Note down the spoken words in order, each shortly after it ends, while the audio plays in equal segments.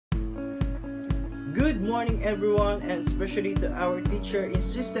Good morning everyone, and especially to our teacher in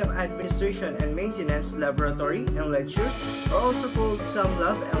System Administration and Maintenance Laboratory and Lecture, or also called Some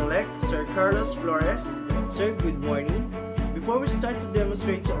Lab and Lec, Sir Carlos Flores. Sir, good morning. Before we start to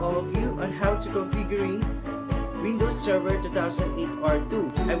demonstrate to all of you on how to configuring Windows Server 2008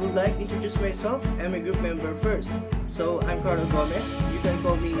 R2, I would like to introduce myself and my group member first. So, I'm Carlo Gomez. You can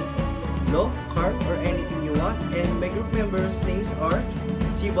call me Lo, Carp, or anything you want. And my group members' names are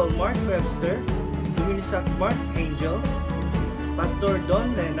SIBAL Marc, Webster, DOMINISAC Marc, Angel, Pastor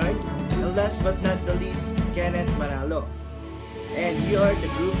Don Lhenard, and last but not the least, Kenneth MANALO. And we are the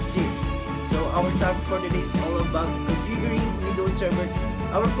group 6. So our topic for today is all about configuring Windows Server.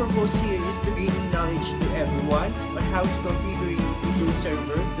 Our purpose here is to gain knowledge to everyone on how to configure Windows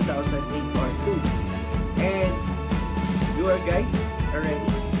Server 2008 R2. And you are guys are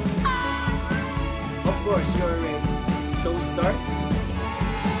ready? Of course you are ready. Shall we start?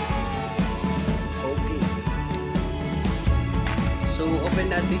 So, open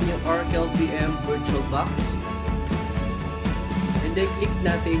natin yung Oracle VM VirtualBox. And then, click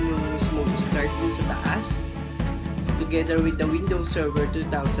natin yung mismo start dun sa taas. Together with the Windows Server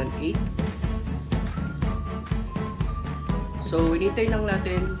 2008. So, inintay lang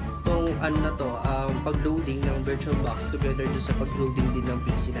natin itong pag-loading ng VirtualBox together dun sa pag-loading din ng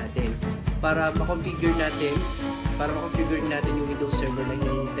PC natin. Para ma-configure natin yung Windows Server na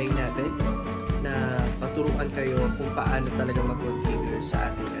hinihintay natin, na maturuan kayo kung paano talaga mag-configure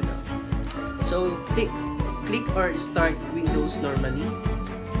sa ating So, click or start Windows normally.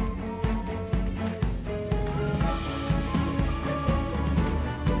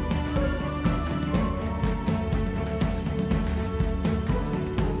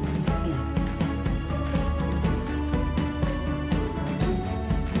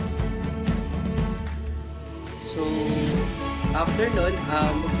 So, after nun,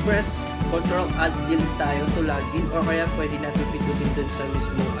 press Ctrl-Alt-Delete tayo to login, or kaya pwede natin pindutin dun sa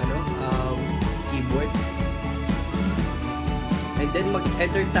mismo keyboard. And then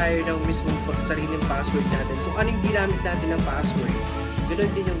mag-enter tayo ng mismo sariling password natin. Kung ano yung ginamit natin ng password,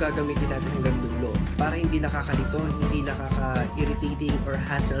 ganoon din yung gagamitin natin hanggang dulo, para hindi nakakalito, hindi nakaka-irritating or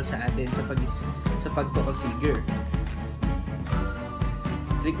hassle sa atin sa pag-configure.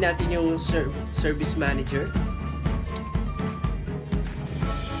 Click natin yung Service Manager.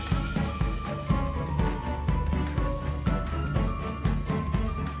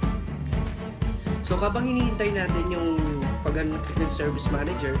 So, habang hinihintay natin yung pag-click ng Service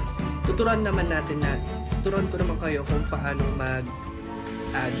Manager, tuturuan ko naman kayo kung paano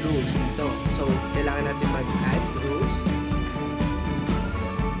mag-add rules dito. So, kailangan natin mag-add rules.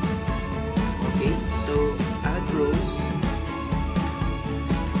 Okay, so, add rules.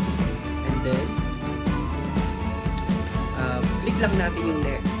 And then, click lang natin yung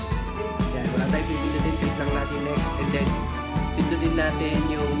next. Yan, wala tayo pindutin, click lang natin next. And then, pindutin natin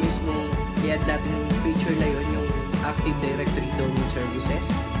yung mismong i-add natin yung feature na yun, yung Active Directory Domain Services,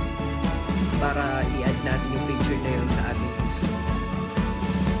 para i-add natin yung feature na yun sa ating PC.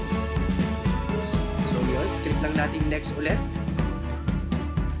 So yun, click lang natin next ulit.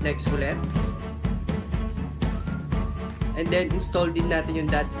 Next ulit. And then install din natin yung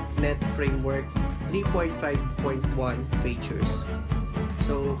 .NET Framework 3.5.1 features.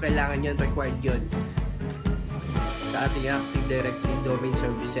 So kailangan yun, required yun sa ating Active Directory Domain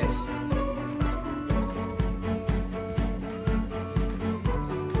Services.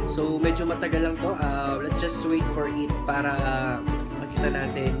 So, medyo matagal lang to. Let's just wait for it para makita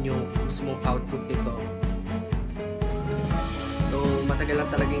natin yung mismong output nito. So, matagal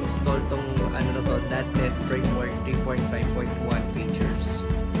lang talaga install tong .NET Framework 3.5.1 features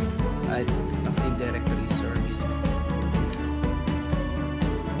at Active Directory Service.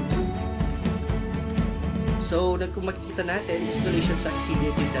 So, kung makikita natin, installation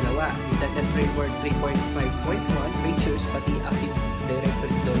succeeded yung dalawa. Yung .NET Framework 3.5.1 features, pati Active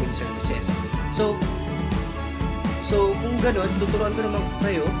Directory Domain Services. So kung gano'n, tuturuan ko naman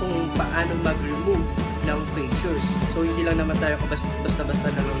kayo kung paano mag-remove ng features. So, hindi lang naman tayo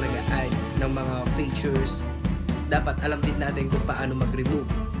basta-basta na lang nag-add ng mga features. Dapat alam din natin kung paano mag-remove.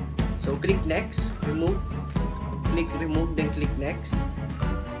 So, click next, remove, click remove, then click next,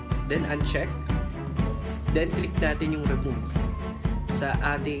 then uncheck, then click natin yung remove sa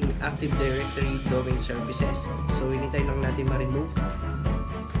ating Active Directory Domain Services. So, hinintay lang natin ma-remove.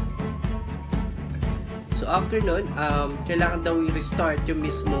 So, after nun, kailangan daw i-restart yung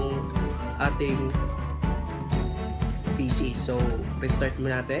mismong ating PC. So, restart mo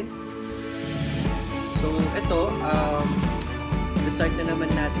natin. So, ito, restart na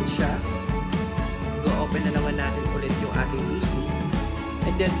naman natin siya. Go-open na naman natin ulit yung ating PC.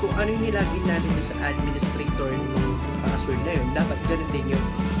 And then, kung ano yung nilagin natin sa administrator ng password na yun, dapat ganun din yung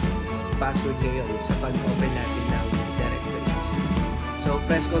password ngayon sa pag-open natin ng directories. So,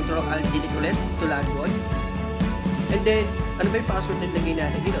 press Ctrl Alt Delete ulit to log on. And then, ano ba yung password na nilagay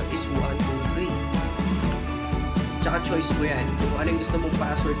natin dito? Is 123. Tsaka choice mo yan. Kung ano yung gusto mong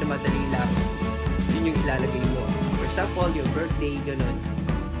password na madali lang, yun yung ilalagay mo. For example, your birthday, ganun.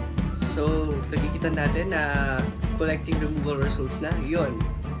 So, nakikita natin na collecting removal results na. Yun.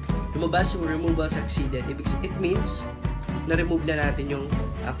 Lumabas yung removal succeeded. It means, na-remove na natin yung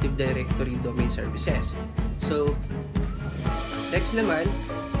Active Directory domain services. So, next naman,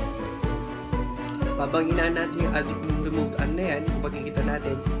 pabangin natin yung remove na yan, kung makikita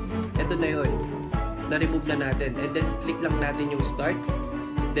natin, ito na yun. Na-remove na natin. And then, click lang natin yung start.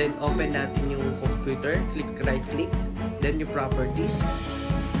 Then, open natin yung computer. Click right-click. Then, yung properties.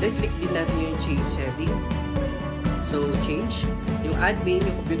 Then, click din natin yung change setting. So, change. Yung admin,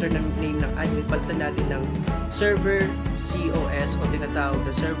 yung computer name ng admin, palitan natin ng server COS o tinatawag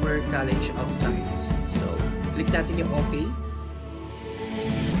na server College of Science. So, click natin yung OK.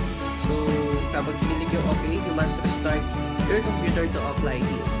 So, kapag kinilig yung OK, you must restart your computer to apply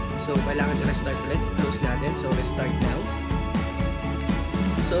this. So, kailangan i-restart ulit. Close natin. So, restart now.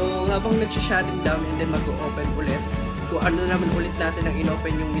 So, habang nag-shutting down and then mag-open ulit, kung ano naman ulit natin ang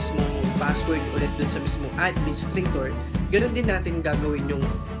in-open yung mismong password ulit dun sa mismong administrator, ganoon din natin gagawin yung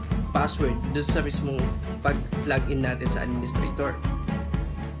password dun sa mismong pag-login natin sa administrator.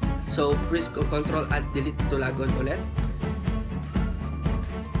 So, press Ctrl Alt Delete to log on ulit.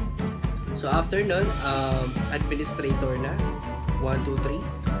 So, after nun, administrator na. 1, 2, 3.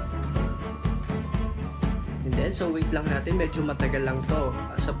 And then, so wait lang natin. Medyo matagal lang to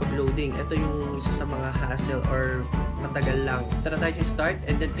sa pag-loading. Ito yung isa sa mga hassle or matagal lang. Tara tayo sa start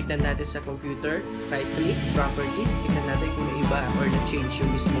and then tignan natin sa computer. Right-click, properties. Tignan natin kung may iba or na-change yung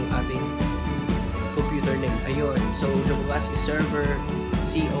mismong ating computer name. Ayun. So, lumabas is server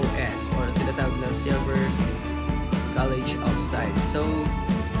COS or tinatawag na server College of Science. So,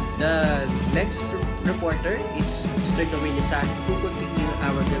 the next reporter is Mr. DOMINISAC who continue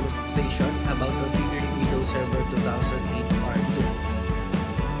our demonstration about configuring Windows Server 2008 R2.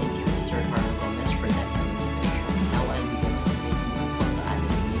 Thank you, Mr. Carlo for that demonstration. Now I'll be demonstrating how to add a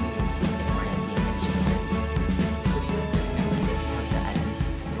minimum system or DNS server. So you have to remember that you have to add these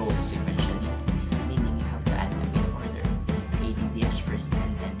roles sequentially, meaning you have to add them in order. ADDS first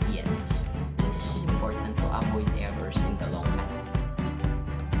and then DNS. This is important to avoid errors in the long run.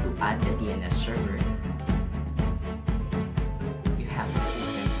 To add the DNS server, you have to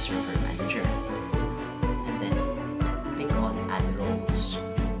open the server manager and then click on add roles.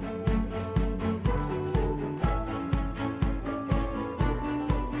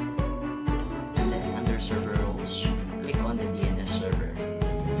 And then under server roles, click on the DNS server.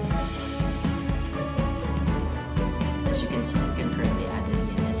 As you can see, you can currently add the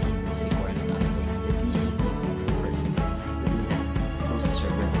DNS and it's requiring us to add the TCP first. To do that, close the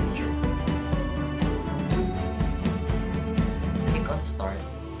server manager. Click on start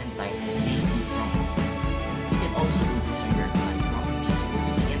and type DC prompt. You can also do this on your command prompt. Just go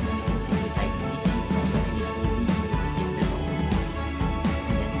to CMD and simply type DC prompt and it will lead you to the same result.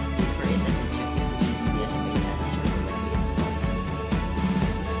 And then wait for it as it checks if ADDS by that server when you install.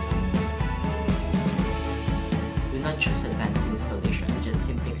 Do not choose advanced installation, just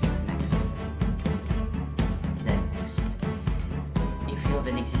simply click next. Then next. If you have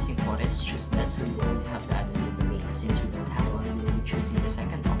an existing forest, choose that so you only have to add a new domain. Since we don't have one, we will be choosing the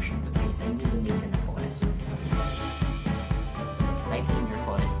second option to create a new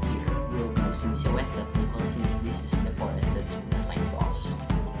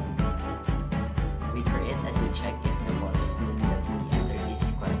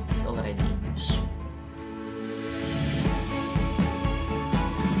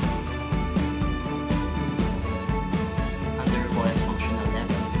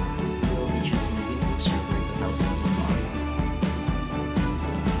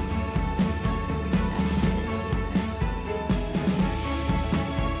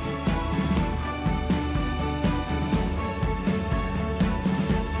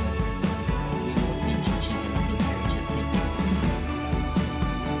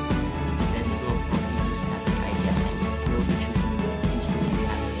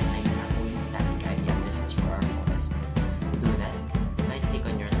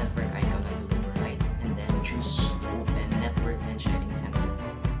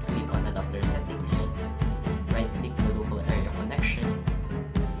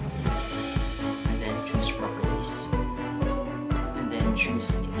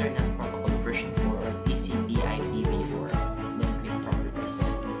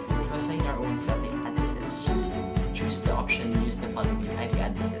static addresses. Choose the option use the following IP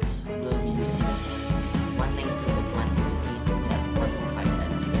addresses. We'll be using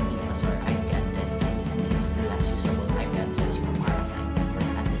 192.168.105.16 as our IP address, since this is the last usable IP address from our assigned network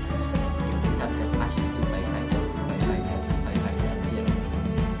addresses. Subnet mask 255.255.255.0.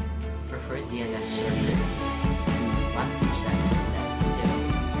 Preferred DNS server to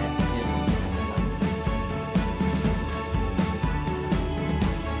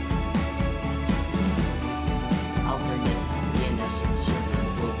 127.0.0.1. Alternate DNS server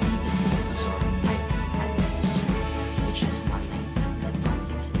will be the same as our IP address, which is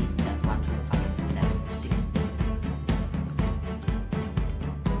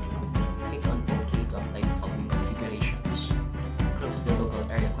 192.168.125.16. Click on OK to apply the following configurations. Close the local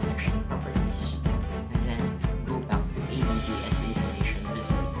area connection properties, and then go back to ADDS installation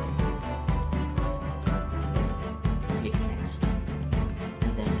wizard. Click Next,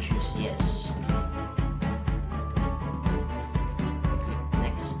 and then choose Yes. Click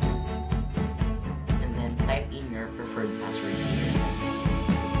Next, and then type in your preferred password here.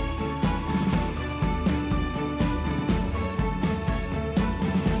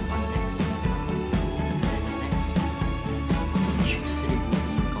 Click on Next, and then Next. Choose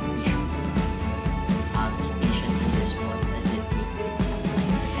rebooting completion. Be patient in this part as it may take some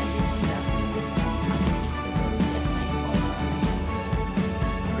time depending on that we would allocate or reassign all our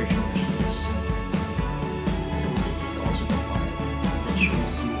virtual machines. So this is also the part that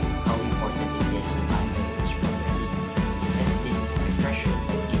shows you how important it is to handle those properly. If this is the threshold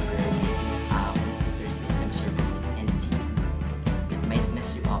like if you're making a computer system servicing NC2, it might mess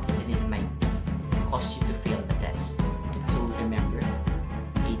you up and it might cause you to fail the test. So remember,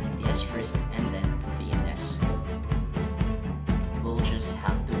 ADDS first and then DNS. We'll just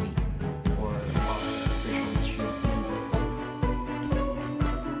have to wait for our virtual machine to boot up.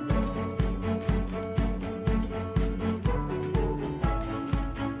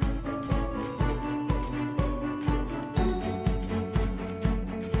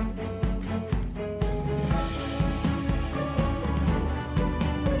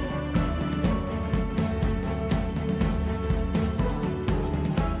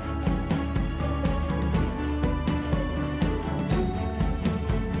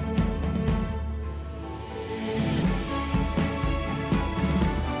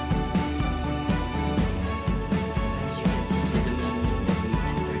 As you can see, the domain name that we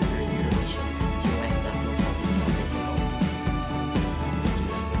entered earlier, which is cos.local, is now visible.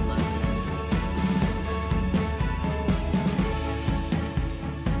 Just log in.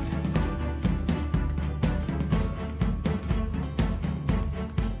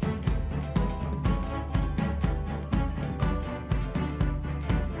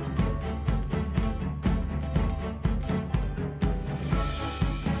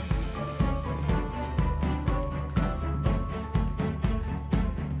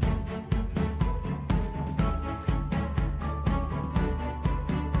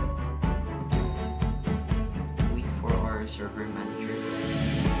 Wait for our server manager.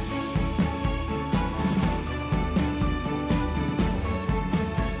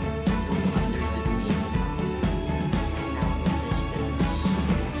 So under the domain, I now notice that this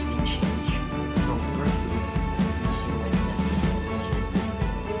has been changed from work group using Webster, which is the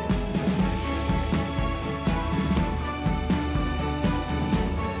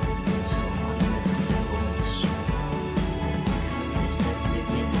so under roles, you can notice that the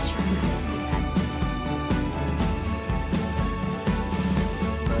DNS server has been added.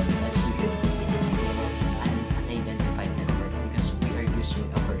 But as you can see, it is still an unidentified network because we are using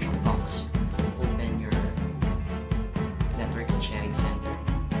a virtual box. Open your network and sharing center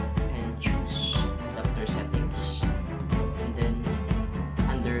and choose adapter settings, and then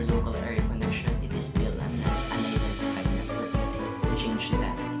under local area connection, it is still an unidentified network. Change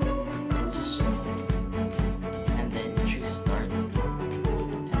that, close, and then choose start, and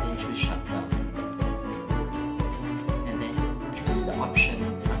then choose shutdown, and then choose the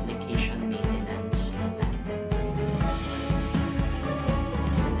option application maintenance landed,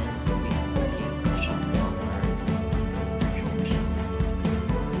 and then click OK to shut down our virtual machine.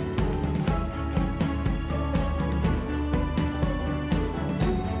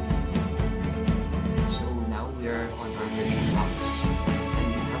 So now we are on our virtual box, and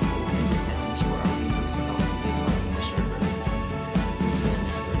we have to open the settings for our Windows 2008 hardware server. Go to the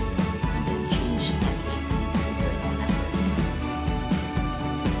network, and then change that name to internal network.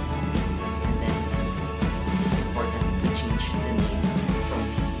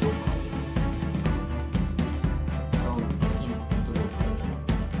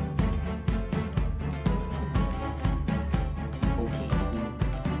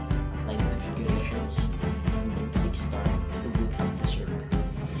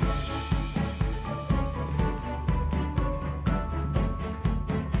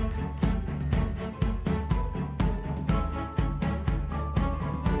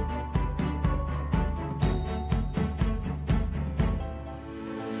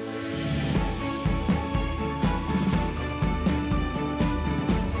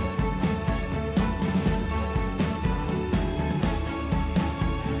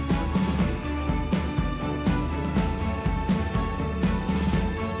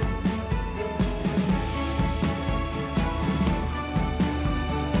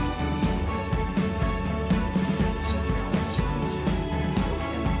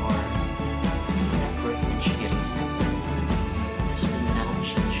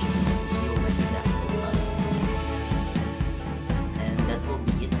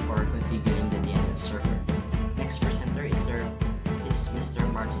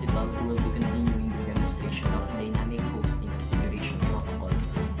 SIBAL, we will be continuing the demonstration of dynamic hosting configuration protocol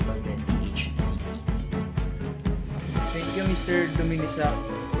for the DHCP. Thank you, Mr. DOMINISAC.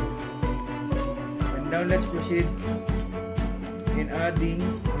 And now let's proceed in adding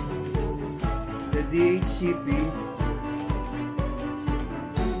the DHCP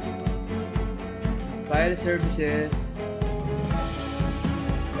file services,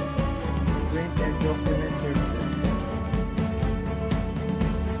 print and document services.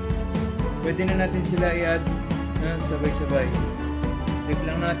 Pwede na natin sila i-add na sabay-sabay. Click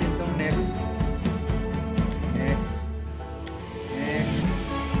lang natin tong next, next, next.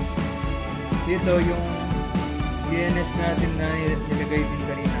 Dito yung DNS natin na nilagay din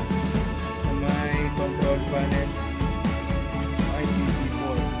kanina sa may control panel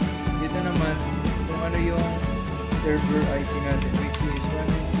IPv4. Dito naman kung ano yung server IP natin, which is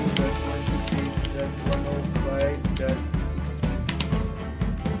 192.168.105.16.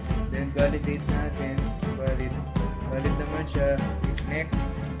 Then validate natin, valid naman siya. Click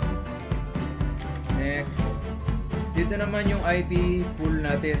next, next. Dito naman yung IP pool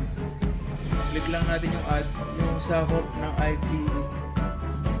natin. Click lang natin yung add, yung sakop ng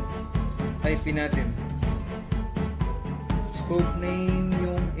IP natin. Scope name,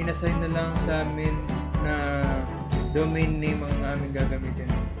 yung inassign na lang sa amin na domain name ang aming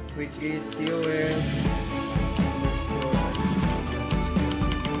gagamitin, which is COS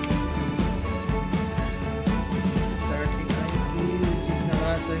starting IP, which is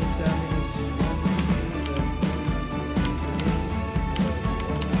naka-assign sa amin is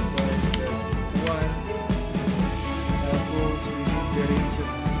 1. Tapos within the range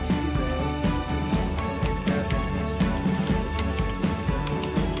of 60 daw, natin is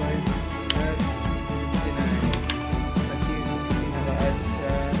 1.5 at 59 kasi yung 60 naka-add sa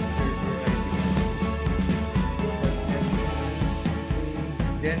server IP.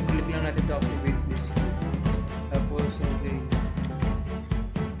 Then click lang natin to activate this. Tapos okay,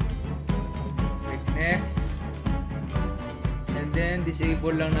 click next, and then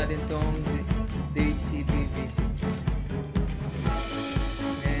disable lang natin tong DHCP basics.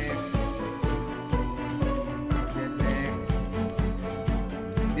 Next, then next.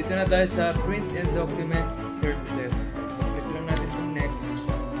 Dito na tayo sa print and document services. Click lang natin itong next,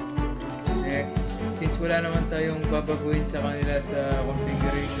 next. Since wala naman tayong babaguhin sa kanila sa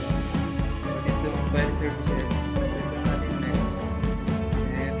configuration, dito ang file services, click lang natin next,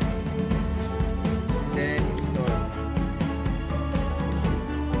 next, then install.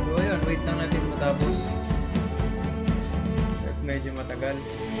 So ayun, wait lang natin matapos at medyo matagal.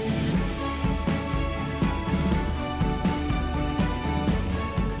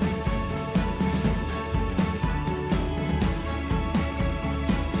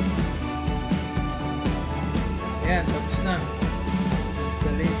 Ayan, tapos na.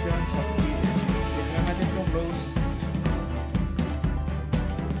 Installation succeeded. Check lang natin itong close.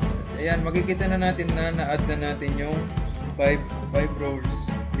 Ayan, makikita na natin na na-add na natin yung 5 roles.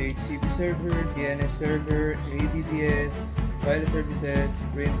 DHCP server, DNS server, ADDS, file services,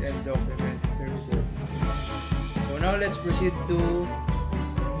 print and document services. So now let's proceed to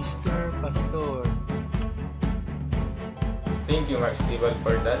Mr. Pastor. Thank you, Marc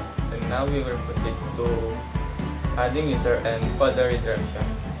for that. And now we will proceed to adding user and folder redirection.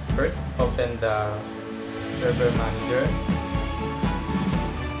 First, open the server manager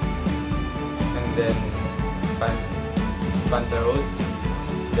and then expand the roles,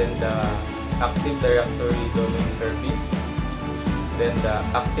 then the Active Directory domain service, then the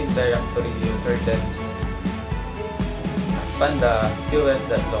Active Directory user, then expand the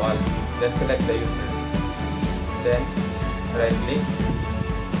COS.local, then select the user, then right click,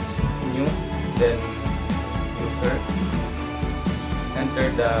 new, then user, enter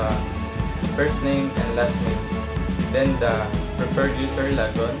the first name and last name, then the preferred user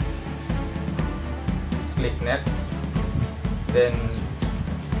logon, click next, then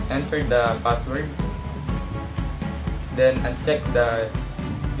enter the password, then uncheck the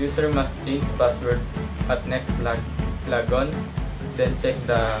user must change password at next logon, then check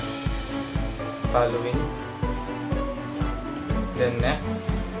the following, then next,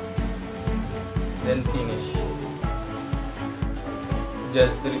 then finish.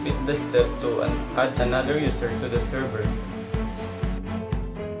 Just repeat the step to add another user to the server.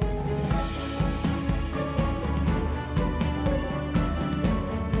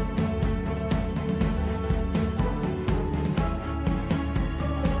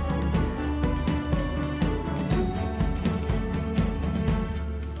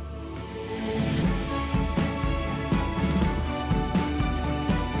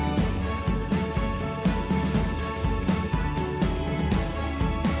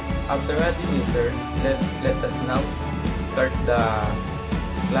 After adding user, let us now start the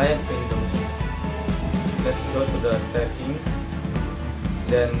client windows. Let's go to the settings,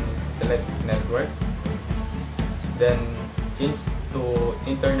 then select network, then change to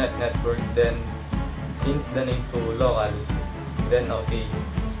internet network, then change the name to local, then OK,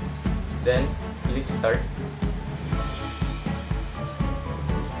 then click start.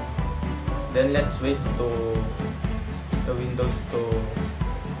 Then let's wait to the windows to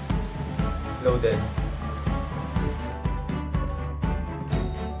loaded.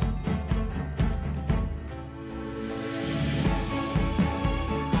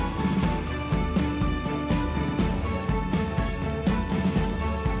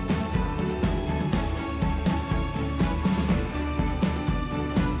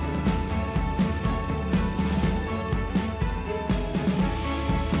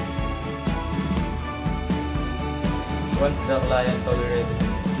 Once the client already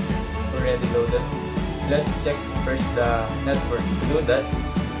loaded, let's check first the network. To do that,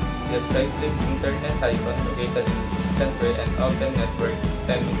 just right click internet icon located in system tray and open network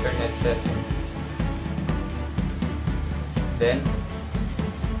and internet settings. Then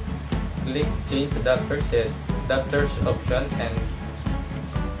click change adapters option,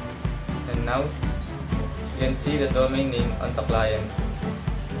 and now you can see the domain name on the client.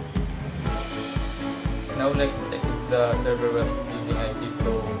 Now let's check if the server was using IP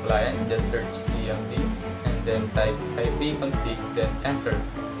to client. Just search CMD and then type IP config, then enter.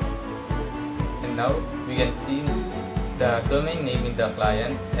 And now we can see the domain name in the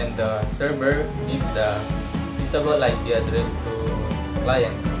client and the server give the SIBAL IP address to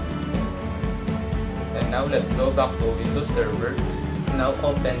client. And now let's go back to Windows Server. Now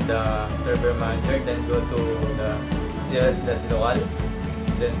open the server manager, then go to the cos.local,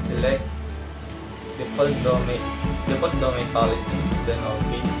 then select default domain policy, then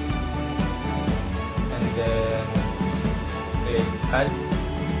OK, and then click add,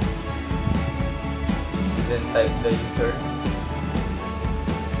 then type the user,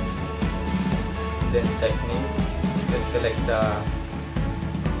 then check name, then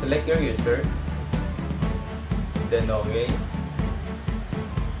select your user, then OK,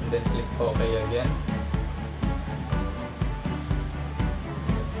 and then click OK again.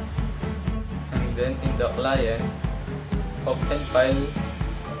 Then in the client, open file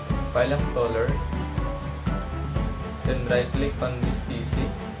installer, then right click on this PC,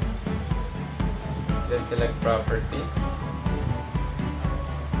 then select properties,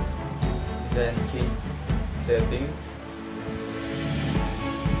 then change settings,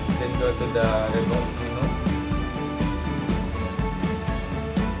 then go to the remote menu,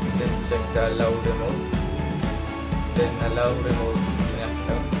 then check the allow remote, then allow remote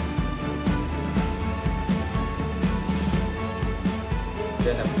connection,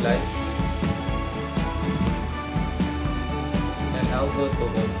 then apply, and now go to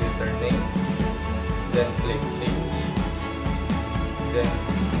computer name, then click change, then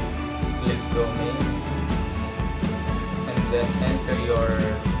click domain, and then enter your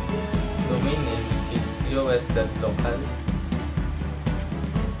domain name, which is cos.local,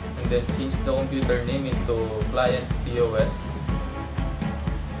 and then change the computer name into client cos.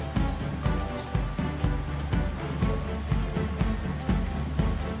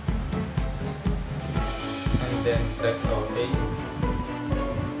 Then press OK.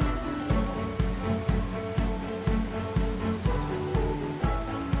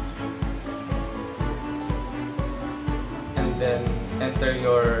 And then enter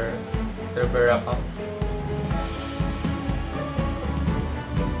your server account.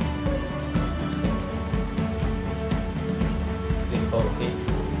 Click OK.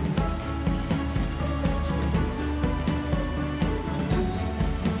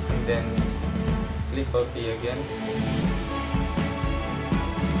 And then click OK again.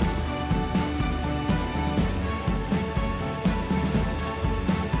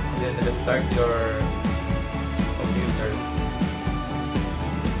 Then restart your computer.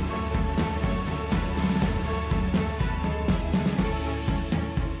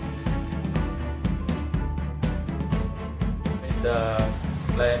 When the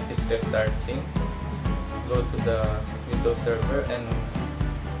client is restarting, go to the Windows Server and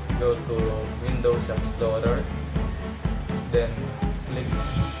go to Windows Explorer, then click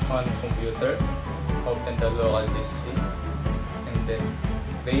on computer, open the local disk C, and then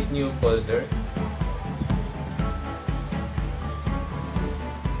create new folder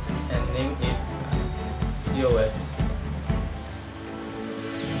and name it COS.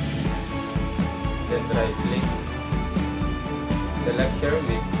 Then right click, select share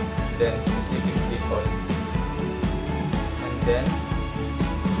with, then specific default, and then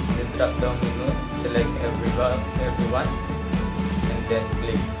drop-down menu, select everyone, and then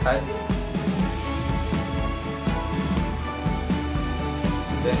click Add.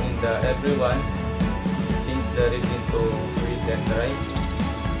 Then in the everyone, change the region to read and write,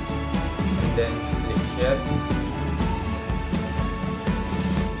 and then click Share.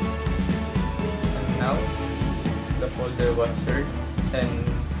 And now the folder was shared, and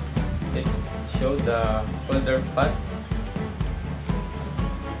it showed the folder path.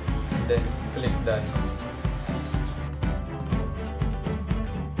 Then click Done.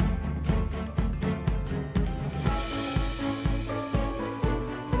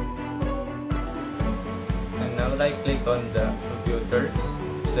 And now right click on the computer,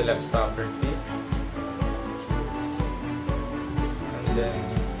 select Properties, and then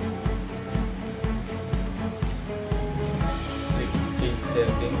click Page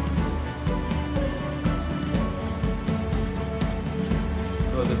Setting.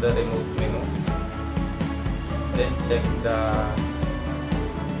 Go to the remote menu, then check the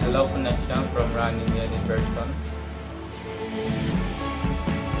allow connection from running any version,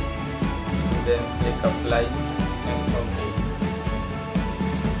 then click Apply and OK.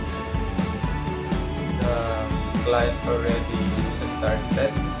 The client already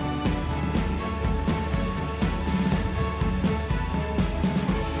started.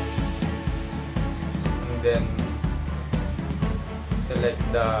 And then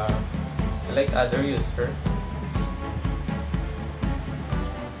select other user,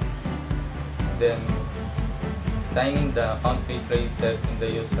 then sign in the account we created in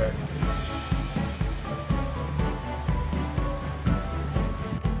the user.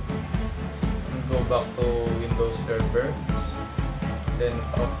 And go back to Windows Server, then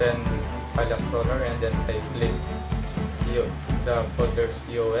open File Explorer, and then click the folder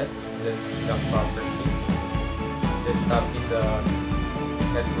COS, then the Properties, then copy the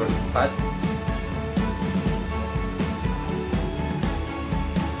network path,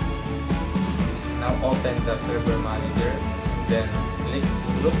 now open the Server Manager, and then click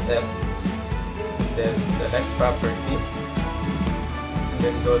Group F, and then select Properties, and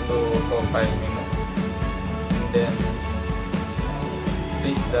then go to Profile menu, and then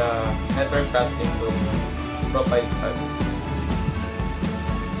place the network path into Profile path,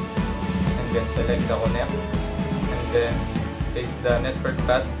 and then select the Connect, and then paste the network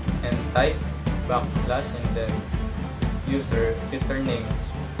path and type / and then username,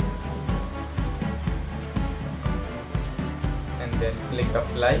 and then click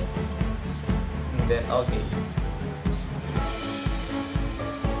Apply, and then OK.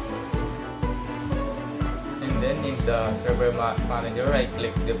 And then in the Server Manager, right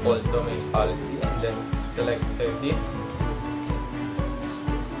click Default Domain Policy, and then select Edit,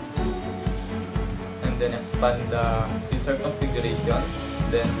 and then expand the user configuration,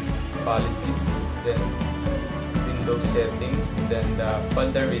 then policies, then Windows settings, then the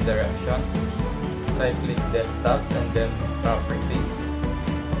folder redirection, right click Desktop, and then Properties,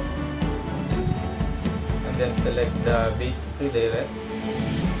 and then select the basic redirect,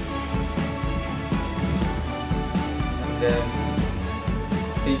 and then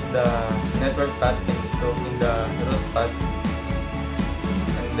paste the network path in the root path,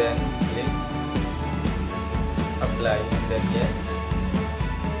 and then click Apply, and then yes,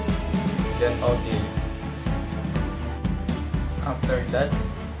 then OK. After that,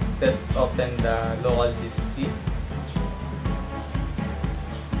 let's open the local disk C,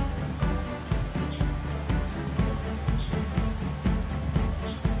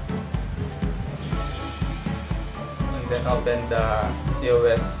 and then open the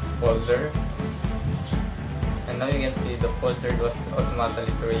COS folder, and now you can see the folder was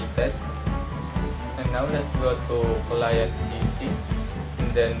automatically created. And now let's go to client PC,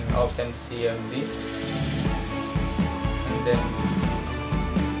 and then open CMD, and then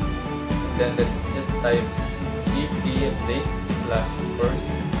let's just type gp-update/first,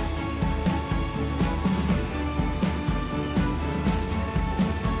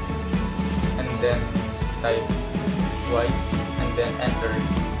 and then type Y, and then enter,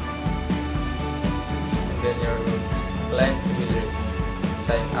 and then your client will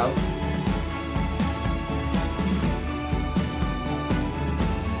sign out.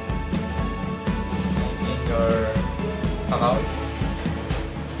 Your account.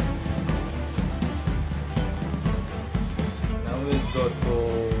 Now we'll go to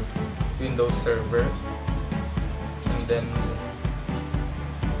Windows Server, and then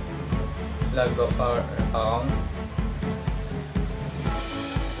log off our account,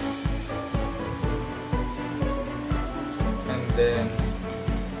 and then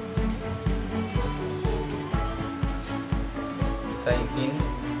sign in,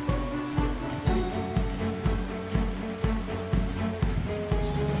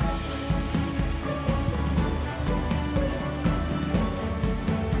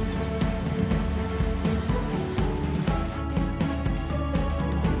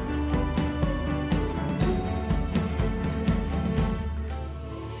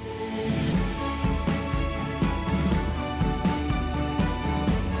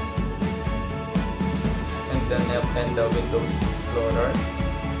 open the Windows Explorer,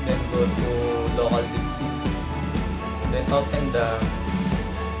 then go to local disk C, then open the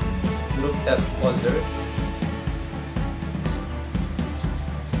group F folder.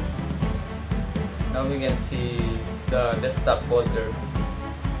 Now we can see the desktop folder.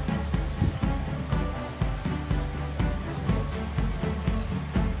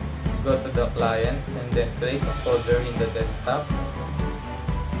 Go to the client and then create a folder in the desktop.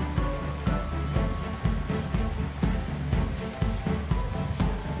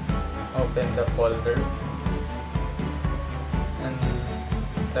 Open the folder and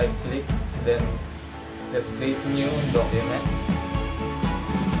right click, then let's create new document,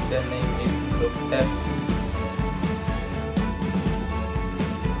 then name it group F.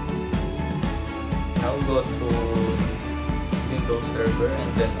 Now go to Windows Server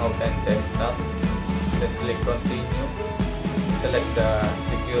and then open desktop, then click continue, select the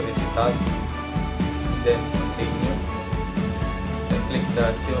security tab, then continue, then click the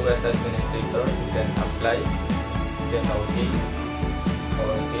COS administrator, then apply, then OK,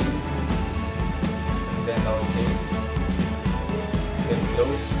 OK, and then OK, then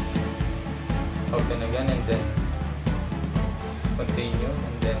close, open again and then continue,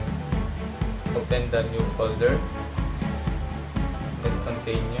 and then open the new folder, then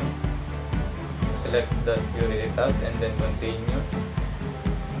continue, select the security tab and then continue,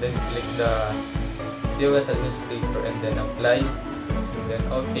 then click the COS administrator and then apply, and then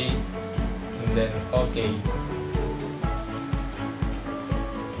OK, and then OK,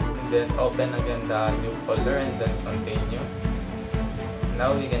 and then open again the new folder and then continue.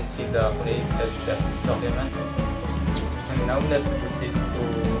 Now we can see the created text document, and now let's proceed to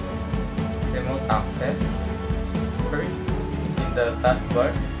remote access. First, in the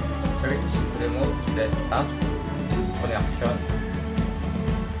taskbar, search remote desktop connection,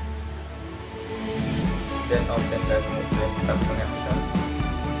 then open the remote desktop connection.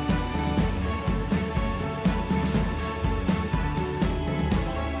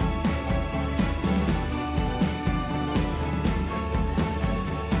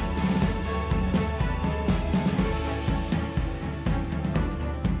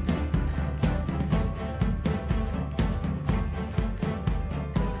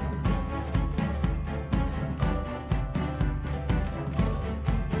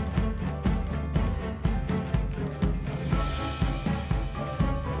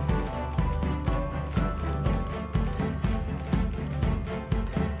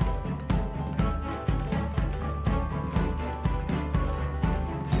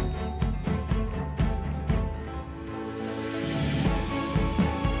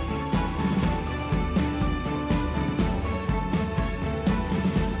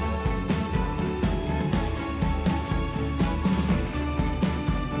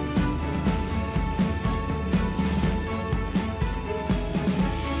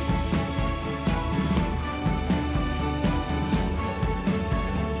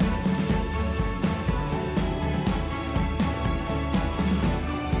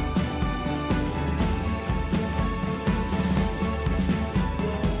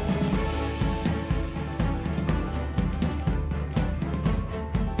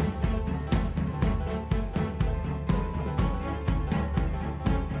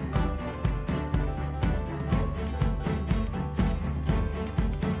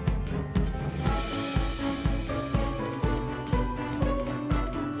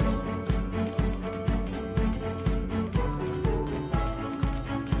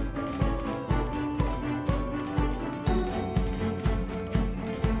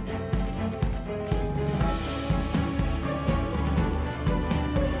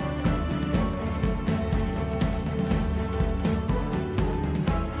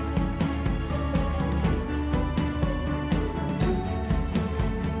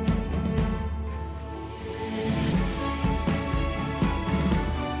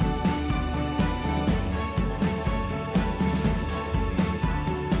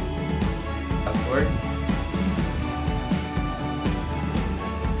 Password.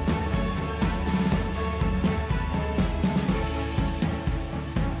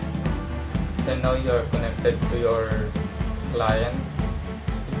 Then now you are connected to your client.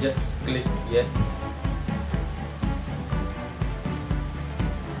 You just click yes,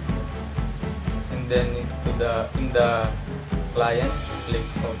 and then in the client click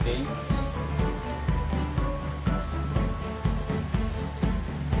OK.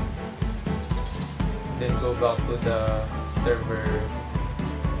 Then go back to the server,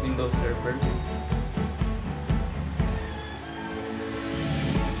 Windows Server.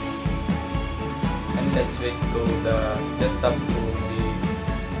 And let's wait to the desktop to be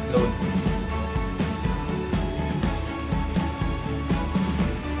load.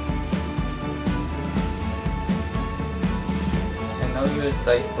 will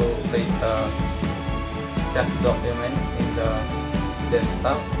try to create a text document in the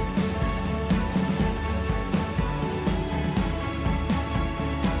desktop.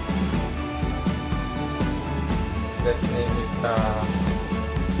 Let's name it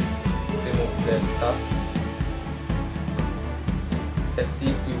remove desktop. Let's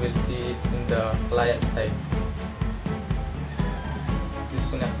see if we will see it in the client side.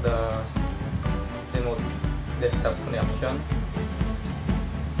 Disconnect the remote desktop connection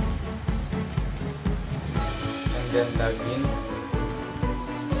and then log in.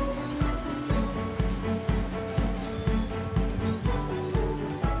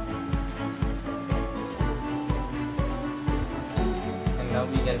 And now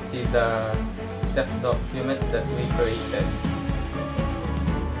we can see the text document that we created.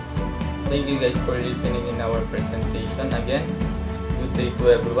 Thank you guys for listening in our presentation. Again, good day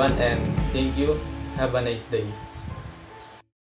to everyone and thank you. Have a nice day.